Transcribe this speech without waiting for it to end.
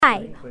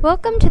Hi,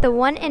 welcome to the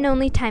one and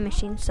only Time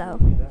Machine Show.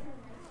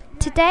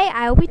 Today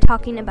I will be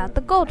talking about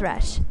the gold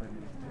rush.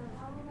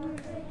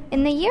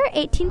 In the year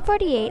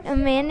 1848, a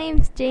man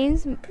named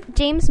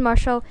James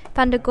Marshall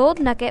found a gold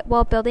nugget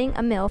while building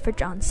a mill for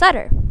John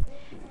Sutter.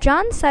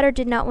 John Sutter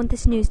did not want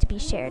this news to be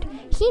shared.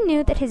 He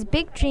knew that his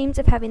big dreams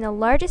of having the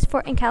largest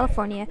fort in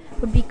California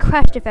would be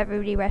crushed if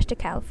everybody rushed to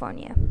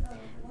California.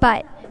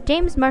 But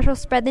James Marshall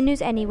spread the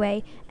news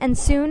anyway, and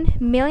soon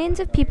millions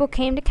of people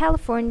came to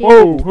California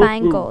to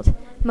find gold.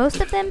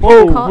 Most of them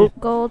had caught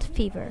gold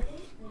fever.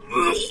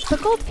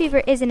 But gold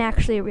fever isn't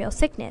actually a real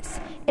sickness.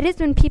 It is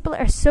when people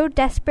are so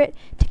desperate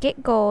to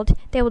get gold,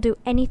 they will do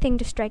anything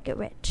to strike it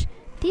rich.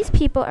 These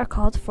people are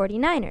called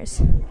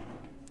 49ers.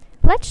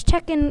 Let's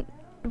check in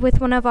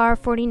with one of our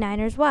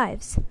 49ers'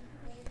 wives.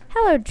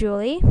 Hello,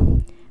 Julie.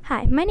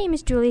 Hi, my name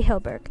is Julie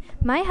Hilberg.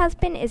 My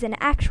husband is an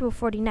actual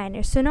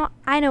 49er, so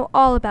I know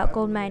all about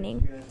gold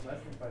mining.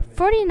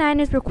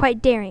 49ers were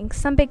quite daring.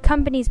 Some big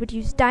companies would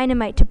use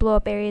dynamite to blow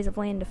up areas of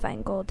land to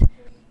find gold.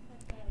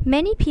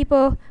 Many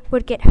people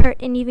would get hurt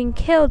and even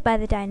killed by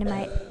the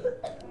dynamite.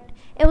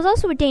 It was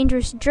also a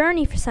dangerous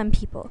journey for some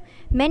people.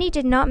 Many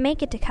did not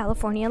make it to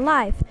California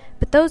alive,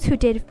 but those who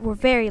did were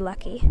very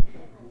lucky.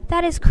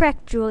 That is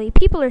correct, Julie.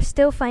 People are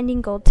still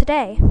finding gold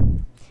today.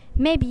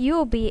 Maybe you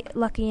will be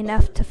lucky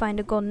enough to find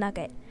a gold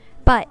nugget.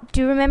 But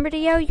do remember to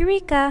yell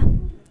Eureka!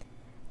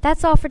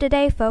 That's all for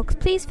today, folks.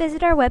 Please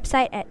visit our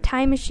website at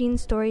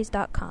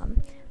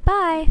timemachinestories.com.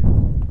 Bye!